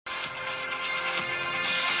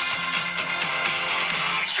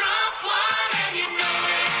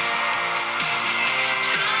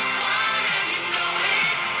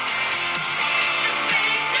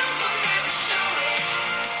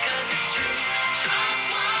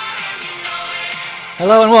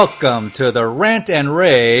Hello and welcome to the Rant and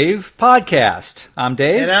Rave podcast. I'm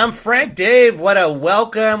Dave. And I'm Frank. Dave, what a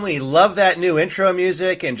welcome. We love that new intro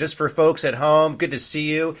music. And just for folks at home, good to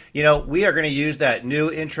see you. You know, we are going to use that new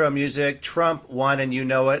intro music, Trump Won and You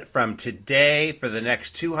Know It, from today for the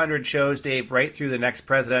next 200 shows, Dave, right through the next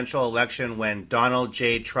presidential election when Donald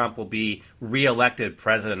J. Trump will be reelected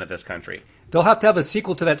president of this country. They'll have to have a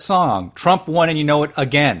sequel to that song, Trump Won and You Know It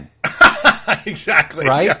Again. Exactly.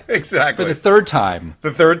 Right? Yeah, exactly. For the third time.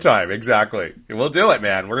 The third time, exactly. We'll do it,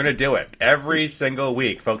 man. We're going to do it. Every single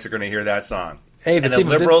week, folks are going to hear that song. Hey, and the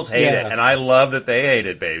liberals hate it, and I love that they hate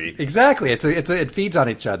it, baby. Exactly. It feeds on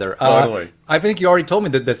each other. Totally. I think you already told me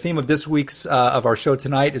that the theme of this week's of our show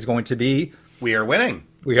tonight is going to be... We are winning.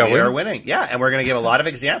 We are winning. Yeah, and we're going to give a lot of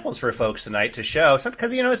examples for folks tonight to show.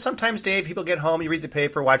 Because, you know, sometimes, Dave, people get home, you read the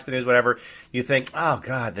paper, watch the news, whatever, you think, oh,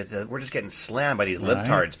 God, we're just getting slammed by these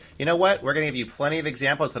libtards. You know what? We're going to give you plenty of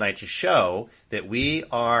examples tonight to show that we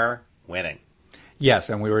are winning.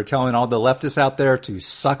 Yes, and we were telling all the leftists out there to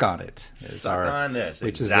suck on it. Suck on this,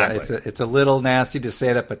 which exactly. It's a little nasty to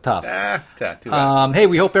say that, but tough. Too bad. Hey,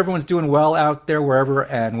 we hope everyone's doing well out there, wherever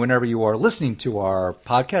and whenever you are listening to our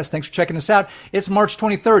podcast. Thanks for checking us out. It's March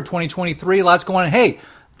 23rd, 2023. Lots going on. Hey,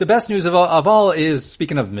 the best news of all is,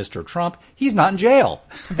 speaking of Mr. Trump, he's not in jail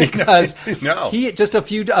because he just a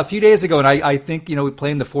few days ago, and I think, you know,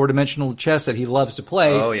 playing the four-dimensional chess that he loves to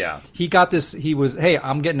play. Oh yeah, he got this. He was, hey,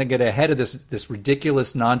 I'm getting to get ahead of this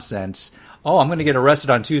ridiculous nonsense. Oh, I'm going to get arrested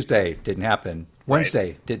on Tuesday. Didn't happen.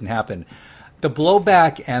 Wednesday didn't happen. The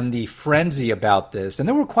blowback and the frenzy about this, and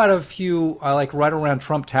there were quite a few, like right around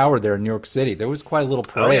Trump Tower there in New York City. There was quite a little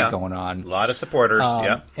parade going on. A lot of supporters.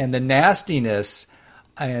 And the nastiness.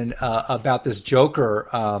 And about this joker,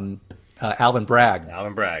 Alvin Bragg.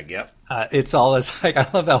 Alvin Bragg, yep. It's all as like I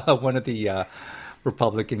love how one of the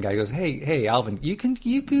Republican guy goes, "Hey, Alvin,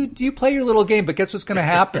 you play your little game, but guess what's going to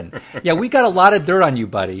happen? Yeah, we got a lot of dirt on you,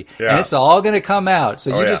 buddy, and it's all going to come out.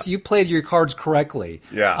 So you played your cards correctly.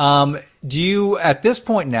 Yeah. Do you at this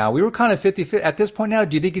point now? We were kind of 50-50. At this point now,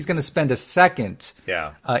 do you think he's going to spend a second?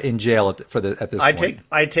 In jail at this point?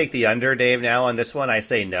 I take the under, Dave, now on this one. I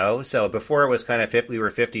say no. So before it was kind of we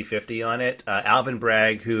were 50-50 on it. Alvin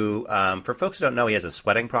Bragg, who for folks who don't know, he has a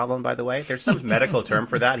sweating problem. By the way, there's some medical term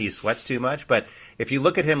for that. He sweats too much, but if you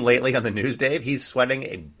look at him lately on the news, Dave, he's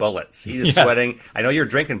sweating bullets. He is sweating. I know you're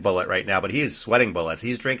drinking bullet right now, but he is sweating bullets.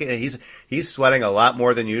 He's sweating a lot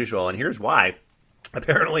more than usual, and here's why.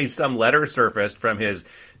 Apparently, some letter surfaced from his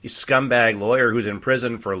scumbag lawyer who's in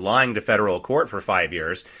prison for lying to federal court for 5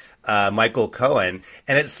 years, Michael Cohen,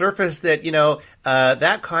 and it surfaced that, you know,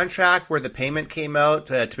 that contract where the payment came out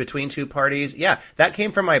between two parties, that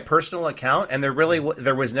came from my personal account, and there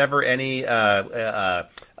was never any.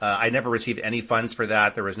 I never received any funds for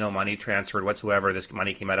that. There was no money transferred whatsoever. This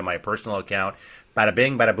money came out of my personal account. Bada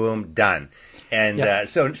bing, bada boom, done. And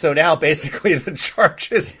so now basically the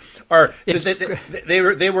charges are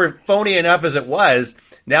they were phony enough as it was.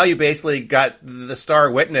 Now you basically got the star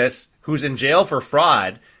witness who's in jail for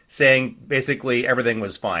fraud saying basically everything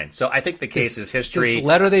was fine. So I think the case is history. This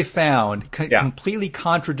letter they found completely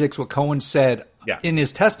contradicts what Cohen said in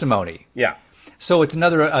his testimony. Yeah. So it's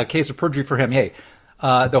another case of perjury for him. Hey,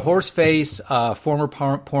 the horse face former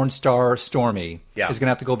porn star Stormy is going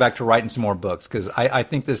to have to go back to writing some more books because I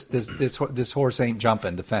think this horse ain't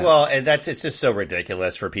jumping the fence. Well, and it's just so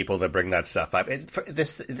ridiculous for people to bring that stuff up.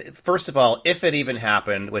 First of all, if it even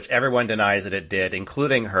happened, which everyone denies that it did,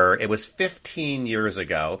 including her, it was 15 years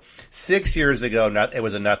ago. 6 years ago, it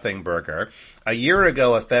was a nothing burger. A year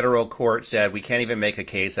ago, a federal court said we can't even make a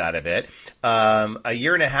case out of it. A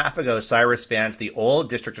year and a half ago, Cyrus Vance, the old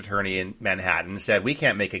district attorney in Manhattan, said we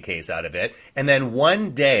can't make a case out of it. And then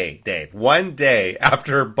one day, Dave,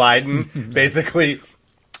 after Biden basically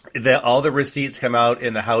all the receipts come out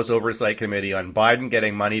in the House Oversight Committee on Biden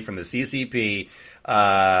getting money from the CCP,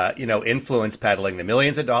 influence peddling, the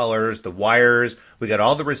millions of dollars, the wires. We got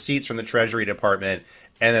all the receipts from the Treasury Department.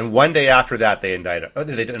 And then one day after that, they indict him.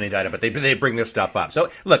 They didn't indict him, but they bring this stuff up. So,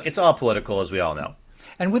 look, it's all political, as we all know.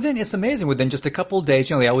 And it's amazing. Within just a couple of days,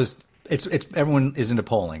 you know, it's everyone is into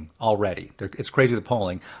polling already. It's crazy, the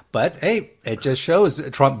polling. But, hey, it just shows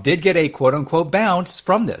that Trump did get a quote-unquote bounce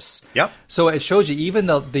from this. Yep. So it shows you even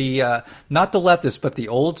the not the leftists, but the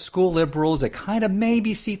old-school liberals that kind of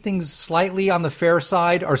maybe see things slightly on the fair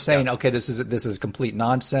side are saying, okay, this is complete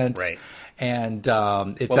nonsense. Right. And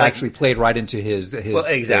it's actually played right into his Well,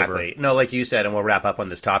 exactly. favor. No, like you said, and we'll wrap up on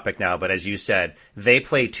this topic now, but as you said, they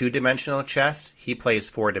play two-dimensional chess. He plays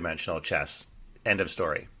four-dimensional chess. End of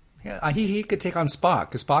story. Yeah, he could take on Spock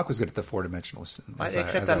because Spock was good at the four-dimensional.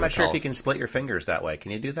 Except I'm not sure if you can split your fingers that way.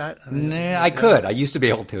 Can you do that? Nah, I could. I used to be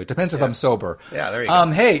able to. It depends if I'm sober. Yeah, there you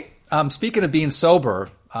go. Hey, speaking of being sober,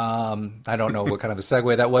 I don't know what kind of a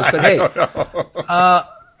segue that was, but hey,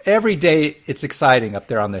 every day it's exciting up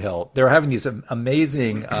there on the hill. They're having these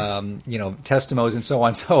amazing, testimonies and so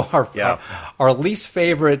on. So our least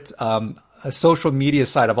favorite social media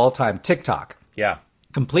site of all time, TikTok. Yeah.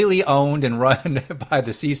 Completely owned and run by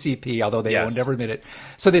the CCP, although they won't never admit it.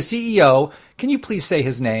 So the CEO, can you please say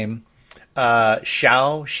his name?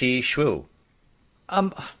 Xiao Shi Shu.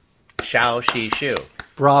 Xiao Shi Shu.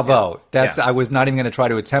 Bravo. I was not even going to try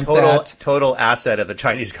to attempt that. Total asset of the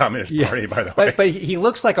Chinese Communist Party, by the way. But he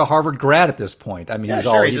looks like a Harvard grad at this point. I mean, he's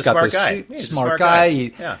a smart guy. He's a smart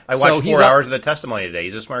guy. I watched 4 hours of the testimony today.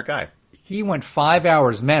 He's a smart guy. He went 5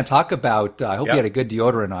 hours. Man, talk about, I hope he had a good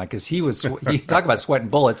deodorant on because he talk about sweating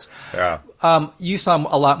bullets. Yeah. You saw him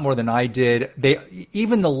a lot more than I did.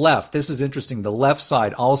 Even the left, this is interesting, the left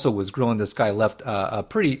side also was grilling this guy left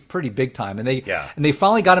pretty big time. And they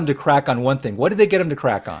finally got him to crack on one thing. What did they get him to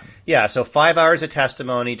crack on? Yeah, so 5 hours of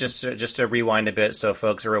testimony, just to rewind a bit so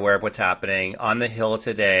folks are aware of what's happening. On the Hill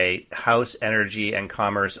today, House Energy and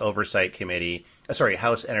Commerce Committee, the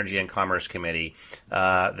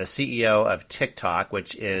CEO of TikTok,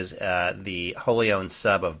 which is the wholly owned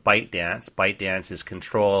sub of ByteDance. ByteDance is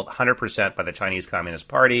controlled 100% by the Chinese Communist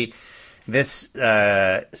Party. This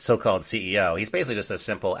so-called CEO, he's basically just a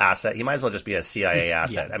simple asset. He might as well just be a CIA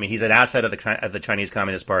asset. Yeah. I mean, he's an asset of the Chinese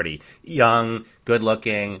Communist Party. Young,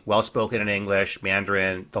 good-looking, well-spoken in English,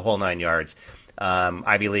 Mandarin, the whole 9 yards.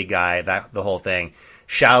 Ivy League guy, the whole thing.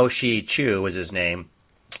 Xiao Shi Chu was his name.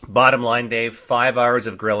 Bottom line, Dave, 5 hours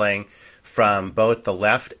of grilling from both the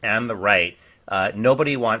left and the right.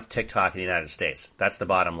 Nobody wants TikTok in the United States. That's the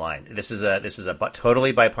bottom line. This is a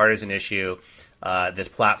totally bipartisan issue. This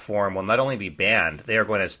platform will not only be banned, they are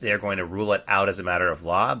going to rule it out as a matter of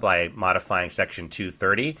law by modifying Section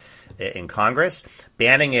 230 in Congress.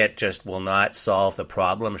 Banning it just will not solve the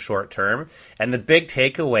problem short term. And the big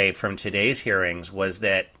takeaway from today's hearings was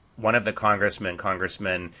that one of the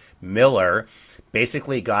Congressman Miller,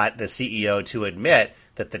 basically got the CEO to admit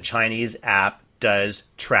that the Chinese app does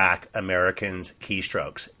track Americans'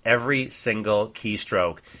 keystrokes. Every single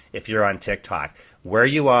keystroke, if you're on TikTok, where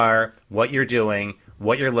you are, what you're doing,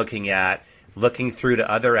 what you're looking at, looking through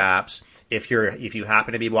to other apps. If you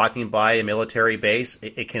happen to be walking by a military base,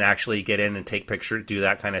 it can actually get in and take pictures, do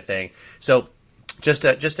that kind of thing. So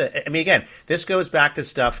I mean, again, this goes back to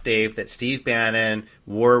stuff, Dave, that Steve Bannon,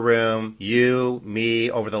 War Room, you,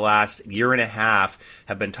 me, over the last year and a half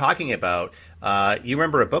have been talking about. You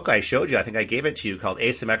remember a book I showed you, I think I gave it to you, called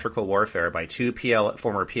Asymmetrical Warfare by two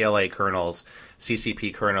former PLA colonels,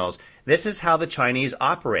 CCP colonels. This is how the Chinese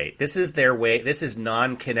operate. This is their way. This is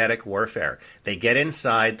non-kinetic warfare. They get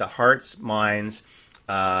inside the hearts, minds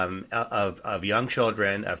of young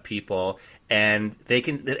children, of people, and they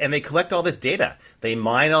collect all this data. They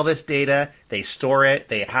mine all this data, they store it,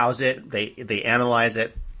 they house it, they analyze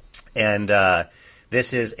it, and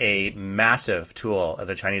this is a massive tool of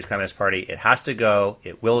the Chinese Communist Party. It has to go.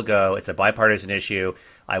 It will go. It's a bipartisan issue.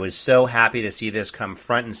 I was so happy to see this come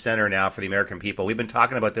front and center now for the American people. We've been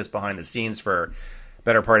talking about this behind the scenes for a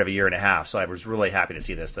better part of a year and a half, so I was really happy to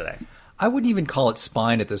see this today. I wouldn't even call it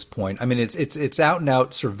spying at this point. I mean, it's out and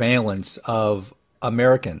out surveillance of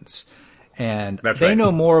Americans, and they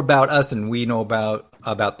know more about us than we know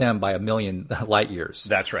about them by a million light years.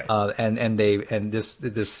 That's right. And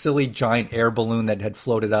this silly giant air balloon that had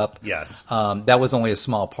floated up. Yes. That was only a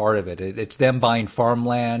small part of it. It's them buying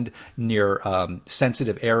farmland near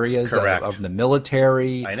sensitive areas of the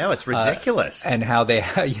military. I know, it's ridiculous. And how they,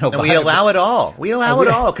 and we allow it all. We allow it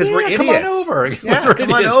all because we're idiots. Come on over. Yeah,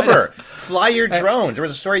 come on over. Fly your drones. There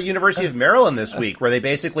was a story at University of Maryland this week where they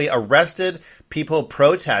basically arrested people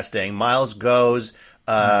protesting Miles Go's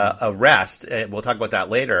arrest. We'll talk about that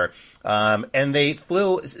later. And they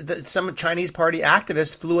some Chinese party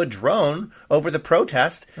activists flew a drone over the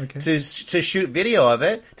protest to shoot video of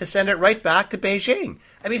it, to send it right back to Beijing.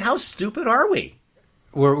 I mean, how stupid are we?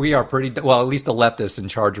 We are pretty, well, at least the leftists in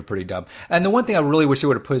charge are pretty dumb. And the one thing I really wish they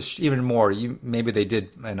would have pushed even more, maybe they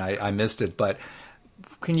did and I missed it, but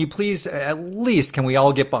can you please, at least, can we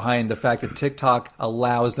all get behind the fact that TikTok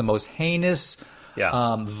allows the most heinous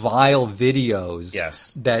vile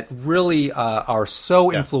videos that really are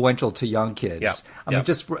so influential to young kids. I mean,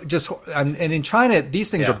 and in China,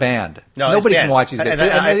 these things are banned. No, nobody banned. can watch these videos.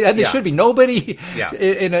 And they should be. Nobody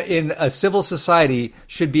in a civil society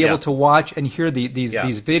should be able to watch and hear these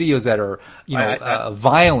videos that are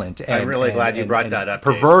violent. And I'm really glad you brought that up,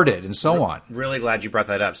 perverted, Dave. and so on. Really glad you brought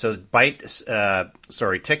that up. So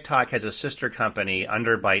TikTok has a sister company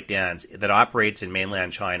under ByteDance that operates in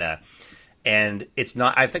mainland China. And it's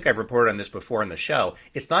not, I think I've reported on this before in the show,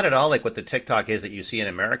 it's not at all like what the TikTok is that you see in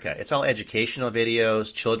America. It's all educational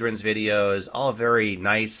videos, children's videos, all very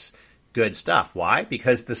nice, good stuff. Why?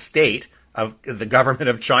 Because the government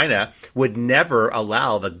of China would never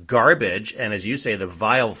allow the garbage and, as you say, the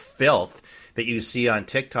vile filth that you see on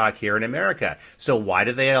TikTok here in America. So why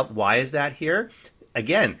is that here?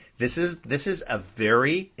 Again, this is a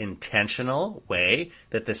very intentional way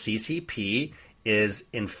that the CCP is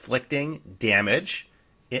inflicting damage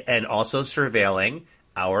and also surveilling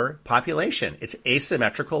our population. It's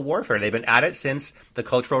asymmetrical warfare. They've been at it since the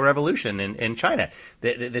Cultural Revolution in China.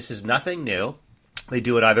 This is nothing new. They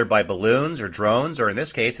do it either by balloons or drones, or in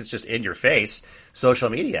this case, it's just in your face, social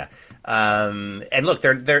media. And look,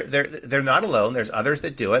 they're not alone. There's others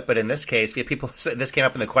that do it, but in this case, people. This came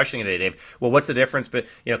up in the questioning today, Dave. Well, what's the difference? But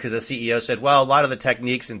because the CEO said, well, a lot of the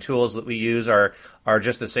techniques and tools that we use are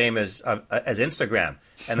just the same as Instagram.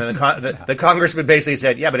 And then the congressman basically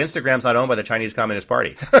said, yeah, but Instagram's not owned by the Chinese Communist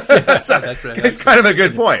Party. So that's right. It's kind of a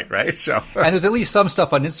good point, right? So, and there's at least some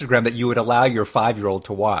stuff on Instagram that you would allow your 5-year-old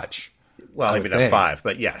to watch. Well, maybe not 5,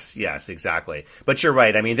 but yes, exactly. But you're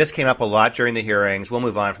right. I mean, this came up a lot during the hearings. We'll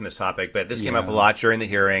move on from this topic, but this came up a lot during the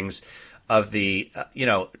hearings of the,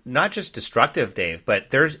 not just destructive, Dave,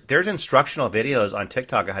 but there's instructional videos on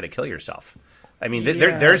TikTok on how to kill yourself. I mean,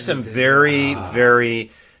 there's some very, very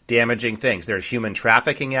damaging things. There's human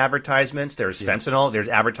trafficking advertisements. There's fentanyl. There's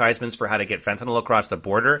advertisements for how to get fentanyl across the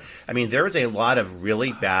border. I mean, there is a lot of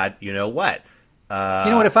really bad, what?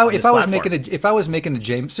 If I was making a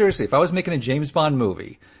James Bond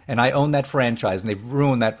movie and I own that franchise and they've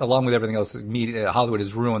ruined that along with everything else, Hollywood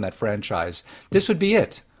has ruined that franchise, this would be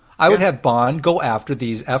it. I would have Bond go after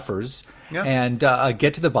these effers and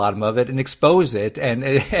get to the bottom of it and expose it. And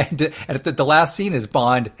the last scene is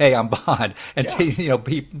Bond. Hey, I'm Bond, and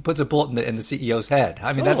he puts a bullet in the CEO's head.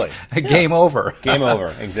 I mean, that's a game over. Game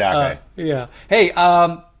over. Exactly. Hey.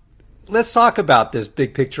 Let's talk about this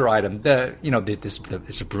big picture item.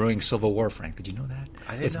 It's a brewing civil war, Frank. Did you know that?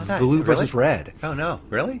 I didn't know that. Blue versus red. Oh no,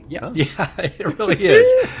 really? Yeah, it really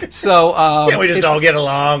is. So can't we just all get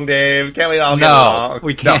along, Dave? Can't we all get along?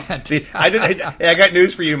 We can't. No. See, I got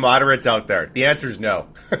news for you, moderates out there. The answer is no.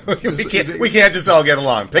 we can't just all get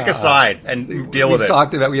along. Pick a side and deal with it. We've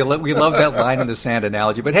talked about. We love that line in the sand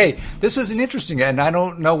analogy. But hey, this is an interesting, and I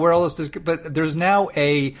don't know where else this. But there's now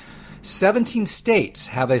 17 states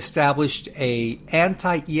have established a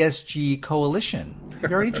anti-ESG coalition.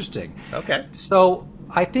 Very interesting. Okay. So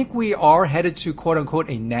I think we are headed to, quote unquote,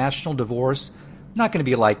 a national divorce. Not going to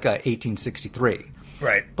be like 1863.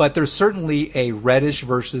 Right. But there's certainly a reddish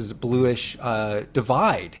versus bluish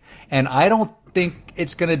divide. And I don't think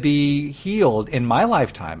it's going to be healed in my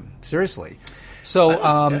lifetime. Seriously. So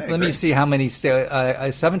let me see how many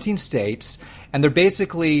 17 states. And they're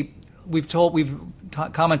basically, we've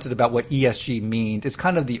commented about what ESG means. It's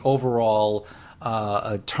kind of the overall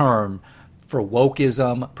term for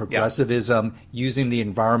wokeism, progressivism, using the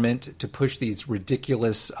environment to push these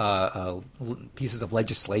ridiculous pieces of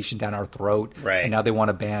legislation down our throat. Right. And now they want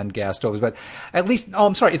to ban gas stoves. But at least,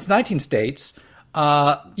 it's 19 states.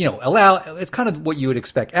 It's kind of what you would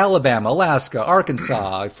expect. Alabama, Alaska,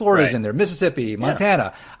 Arkansas, Florida's in there, Mississippi,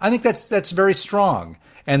 Montana. I think that's very strong.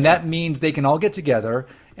 And that means they can all get together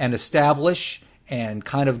and establish and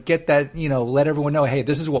kind of get that, let everyone know, hey,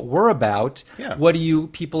 this is what we're about. Yeah. What are you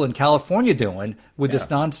people in California doing with this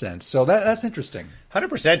nonsense? So that's interesting.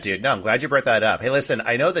 100%, dude. No, I'm glad you brought that up. Hey, listen,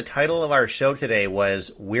 I know the title of our show today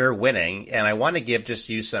was We're Winning, and I want to give just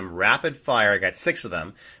you some rapid fire. I got 6 of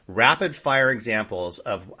them. Rapid fire examples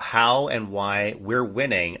of how and why we're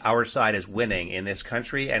winning. Our side is winning in this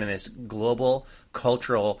country and in this global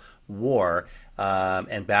cultural war.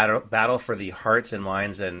 And battle for the hearts and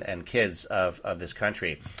minds and kids of this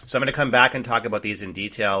country. So I'm going to come back and talk about these in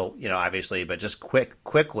detail, obviously, but just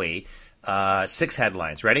quickly, 6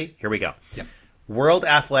 headlines. Ready? Here we go. Yep. World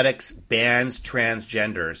Athletics bans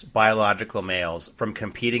transgenders, biological males, from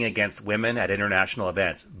competing against women at international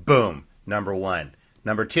events. Boom. Number 1.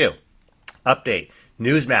 Number 2, update.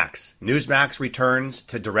 NewsMax. NewsMax returns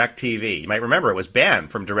to DirecTV. You might remember it was banned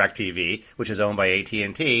from DirecTV, which is owned by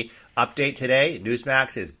AT&T. Update today,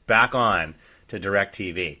 NewsMax is back on to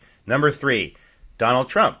DirecTV. Number 3, Donald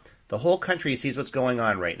Trump. The whole country sees what's going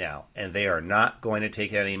on right now, and they are not going to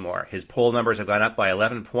take it anymore. His poll numbers have gone up by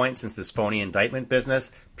 11 points since this phony indictment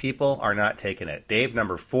business. People are not taking it. Dave,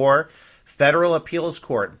 number 4, federal appeals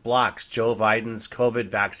court blocks Joe Biden's COVID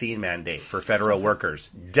vaccine mandate for federal workers.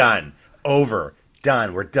 Done. Over.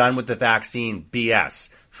 Done. We're done with the vaccine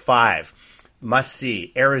BS. 5. Must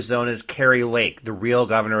see Arizona's Kari Lake, the real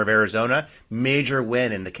governor of Arizona. Major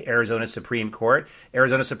win in the Arizona Supreme Court.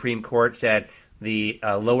 Arizona Supreme Court said the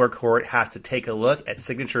lower court has to take a look at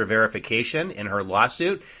signature verification in her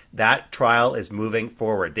lawsuit. That trial is moving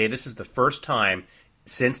forward. Dave, this is the first time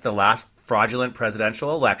since the last fraudulent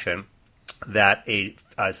presidential election that a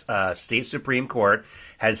state Supreme Court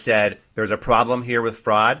has said there's a problem here with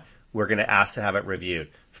fraud. We're going to ask to have it reviewed.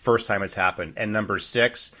 First time it's happened. And number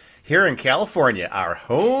 6, here in California, our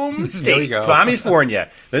home state, California.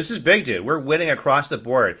 This is big, dude. We're winning across the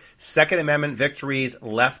board. Second Amendment victories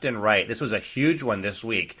left and right. This was a huge one this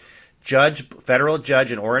week. Federal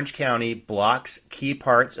judge in Orange County blocks key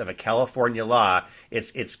parts of a California law.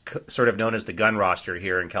 It's sort of known as the gun roster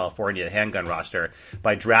here in California, the handgun roster,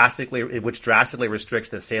 which drastically restricts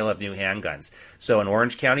the sale of new handguns. So an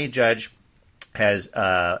Orange County judge has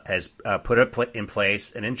put in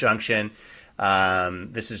place an injunction.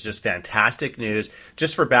 This is just fantastic news.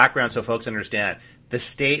 Just for background, so folks understand, the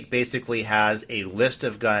state basically has a list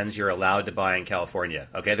of guns you're allowed to buy in California.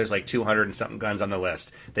 Okay, there's like 200 and something guns on the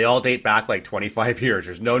list. They all date back like 25 years.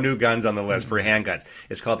 There's no new guns on the list for handguns.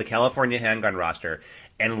 It's called the California Handgun Roster.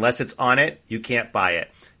 And unless it's on it, you can't buy it.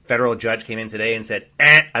 Federal judge came in today and said,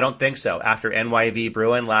 I don't think so. After NYV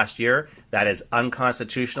Bruin last year, that is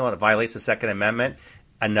unconstitutional. It violates the Second Amendment.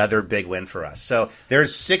 Another big win for us. So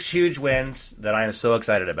there's 6 huge wins that I am so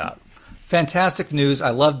excited about. Fantastic news.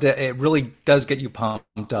 I love that. It really does get you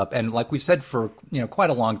pumped up. And like we've said for quite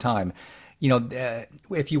a long time,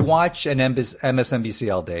 if you watch an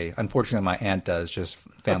MSNBC all day, unfortunately my aunt does, just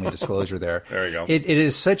family disclosure there. There you go. It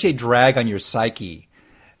is such a drag on your psyche.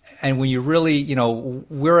 And when you really,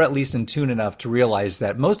 we're at least in tune enough to realize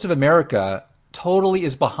that most of America totally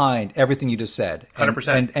is behind everything you just said,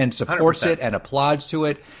 100%, and supports 100%. It and applauds to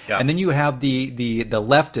it. Yeah. And then you have the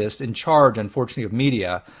leftists in charge, unfortunately, of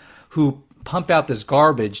media, who pump out this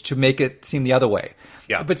garbage to make it seem the other way.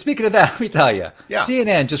 Yeah. But speaking of that, let me tell you,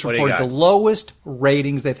 CNN just reported the lowest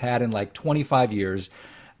ratings they've had in like 25 years.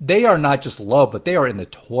 They are not just low, but they are in the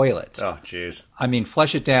toilet. Oh, jeez. I mean,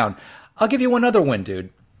 flesh it down. I'll give you one other win,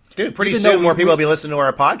 dude. Dude, pretty soon more people will be listening to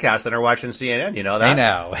our podcast than are watching CNN. You know that? I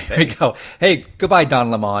know. Here we go. Hey, goodbye,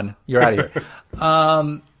 Don Lemon. You're out of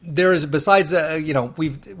here. There's besides, we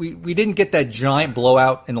didn't get that giant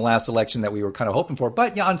blowout in the last election that we were kind of hoping for,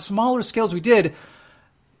 but on smaller scales we did.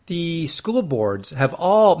 The school boards have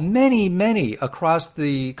many across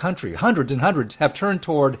the country, hundreds and hundreds, have turned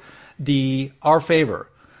toward our favor,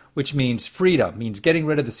 which means freedom, means getting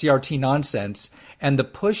rid of the CRT nonsense. And the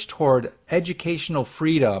push toward educational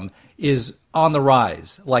freedom is on the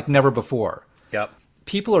rise like never before. Yep.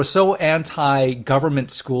 People are so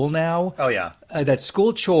anti-government school now. Oh, yeah. That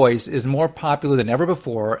school choice is more popular than ever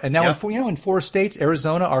before. And now, in 4 states,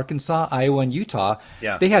 Arizona, Arkansas, Iowa, and Utah,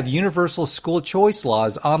 they have universal school choice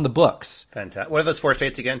laws on the books. Fantastic. What are those 4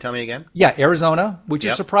 states again? Tell me again. Yeah, Arizona, which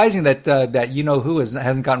is surprising that who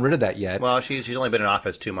hasn't gotten rid of that yet. Well, she's only been in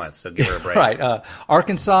office 2 months, so give her a break. Right.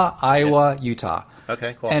 Arkansas, Iowa, Utah.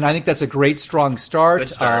 Okay, cool. And I think that's a great, strong start. Good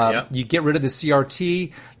start, You get rid of the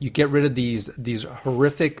CRT. You get rid of these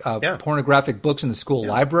horrific pornographic books in the school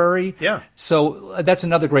library. Yeah. So that's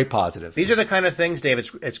another great positive. These are the kind of things, Dave,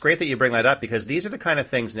 it's great that you bring that up because these are the kind of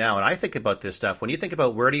things now, and I think about this stuff, when you think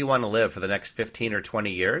about where do you want to live for the next 15 or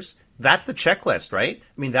 20 years, that's the checklist, right?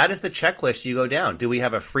 I mean, that is the checklist you go down. Do we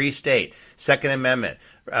have a free state? Second Amendment?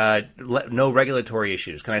 No regulatory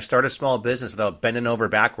issues? Can I start a small business without bending over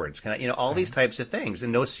backwards? Can I, all these types of things.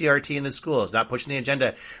 And no CRT in the schools, not pushing the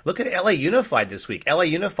agenda. Look at LA Unified this week. LA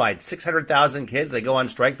Unified, 600,000 kids. They go on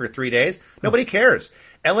strike for 3 days. Nobody cares.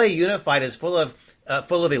 LA Unified is full of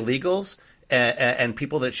illegals and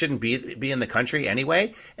people that shouldn't be in the country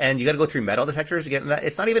anyway. And you got to go through metal detectors to get in that.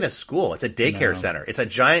 It's not even a school. It's a daycare center. It's a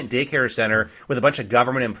giant daycare center with a bunch of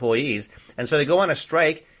government employees. And so they go on a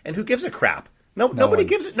strike, and who gives a crap? Nobody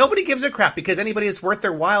gives a crap because anybody that's worth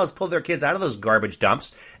their while has pulled their kids out of those garbage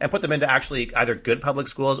dumps and put them into actually either good public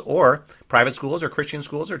schools or private schools or Christian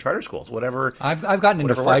schools or charter schools, whatever. I've gotten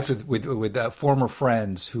into fights with former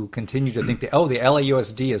friends who continue to think that the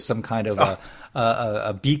LAUSD is some kind of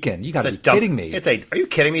a beacon. You got to be kidding me. Are you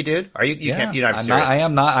kidding me, dude? Are you? You're not serious. I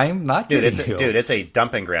am not dude. Kidding you. Dude, it's a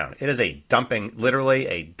dumping ground. It is literally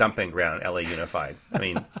a dumping ground. LA Unified. I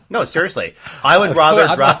mean, no, seriously. I would rather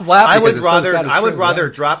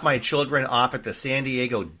drop my children off at the San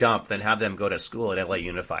Diego dump than have them go to school at LA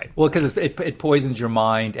Unified. Well, because it poisons your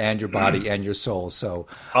mind and your body and your soul. So,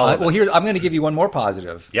 here I'm going to give you one more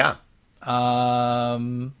positive. Yeah.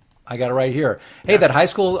 I got it right here. Hey, that high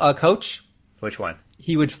school coach. Which one?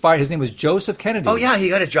 He would fire. His name was Joseph Kennedy. Oh yeah, he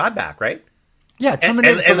got his job back, right? Yeah,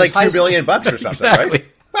 terminated and like $2 billion or something, exactly.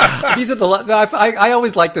 Right? These are I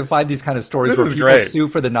always like to find these kind of stories where people sue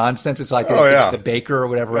for the nonsense. It's like the baker or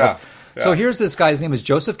whatever else. Yeah. So here's this guy's name is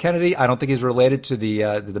Joseph Kennedy. I don't think he's related to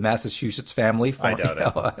the Massachusetts family. I doubt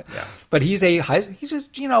it. Yeah. But he's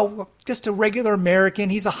just a regular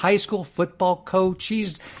American. He's a high school football coach.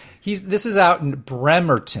 This is out in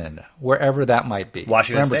Bremerton, wherever that might be.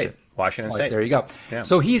 Washington State. There you go. Yeah.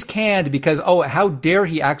 So he's canned because, how dare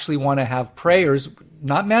he actually want to have prayers?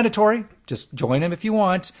 Not mandatory. Just join him if you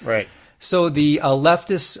want. Right. So the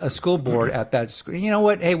leftist school board at that school, you know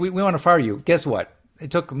what? Hey, we want to fire you. Guess what? It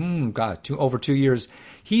took, over 2 years.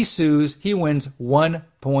 He sues. He wins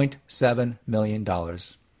 $1.7 million.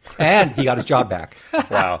 And he got his job back.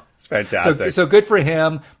 Wow. It's fantastic. So good for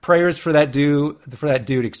him. Prayers for that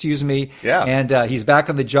dude, excuse me. Yeah. And he's back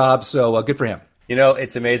on the job, so good for him.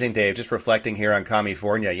 It's amazing, Dave, just reflecting here on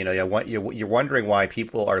California, you're wondering why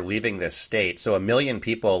people are leaving this state. So 1 million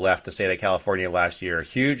people left the state of California last year,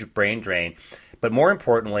 huge brain drain, but more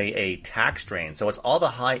importantly, a tax drain. So it's all the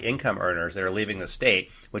high income earners that are leaving the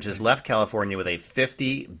state, which has left California with a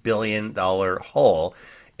 $50 billion hole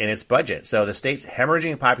in its budget. So the state's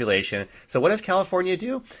hemorrhaging population. So what does California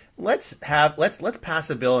do? Let's pass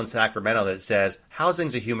a bill in Sacramento that says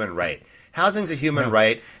housing's a human right. Housing's a human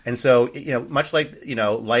right, and so much like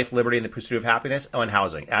life, liberty, and the pursuit of happiness. Oh, and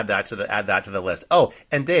housing. Add that to the list. Oh,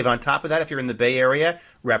 and Dave, on top of that, if you're in the Bay Area,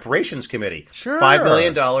 reparations committee. Sure. $5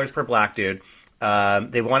 million per black dude.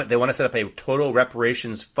 They want to set up a total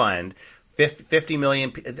reparations fund. 50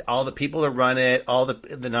 million. All the people that run it. All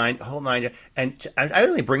the whole nine. And I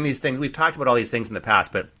only bring these things. We've talked about all these things in the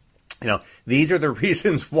past, but. These are the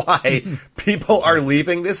reasons why people are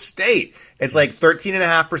leaving this state. It's like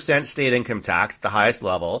 13.5% state income tax, the highest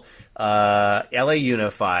level, LA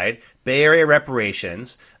Unified, Bay Area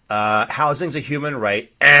reparations, housing's a human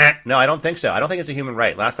right. No, I don't think so. I don't think it's a human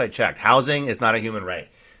right. Last I checked, housing is not a human right.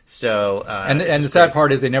 So, and the sad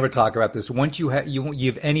part is they never talk about this. Once you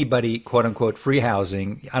give anybody quote unquote free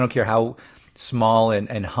housing, I don't care how small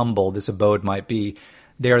and humble this abode might be,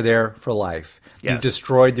 they're there for life. Yes. You've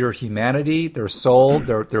destroyed their humanity, their soul,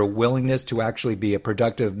 their willingness to actually be a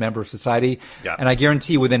productive member of society. Yeah. And I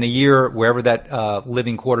guarantee within a year, wherever that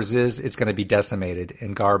living quarters is, it's going to be decimated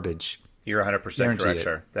in garbage. You're 100% correct,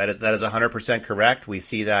 sir. That is 100% correct. We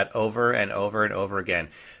see that over and over and over again.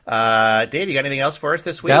 Dave, you got anything else for us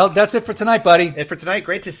this week? Well, that's it for tonight, buddy. It for tonight.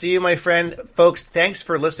 Great to see you, my friend. Folks, thanks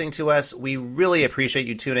for listening to us. We really appreciate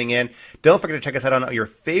you tuning in. Don't forget to check us out on your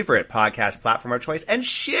favorite podcast platform of choice and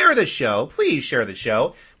share the show. Please share the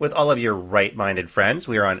show with all of your right-minded friends.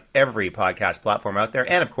 We are on every podcast platform out there.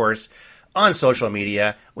 And, of course, on social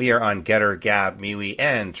media, we are on Getter, Gab, MeWe,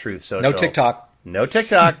 and Truth Social. No TikTok. No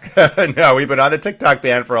TikTok. No, we've been on the TikTok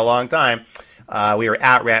ban for a long time. We are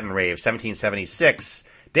at Rant and Rave 1776.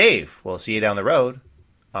 Dave, we'll see you down the road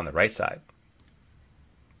on the right side.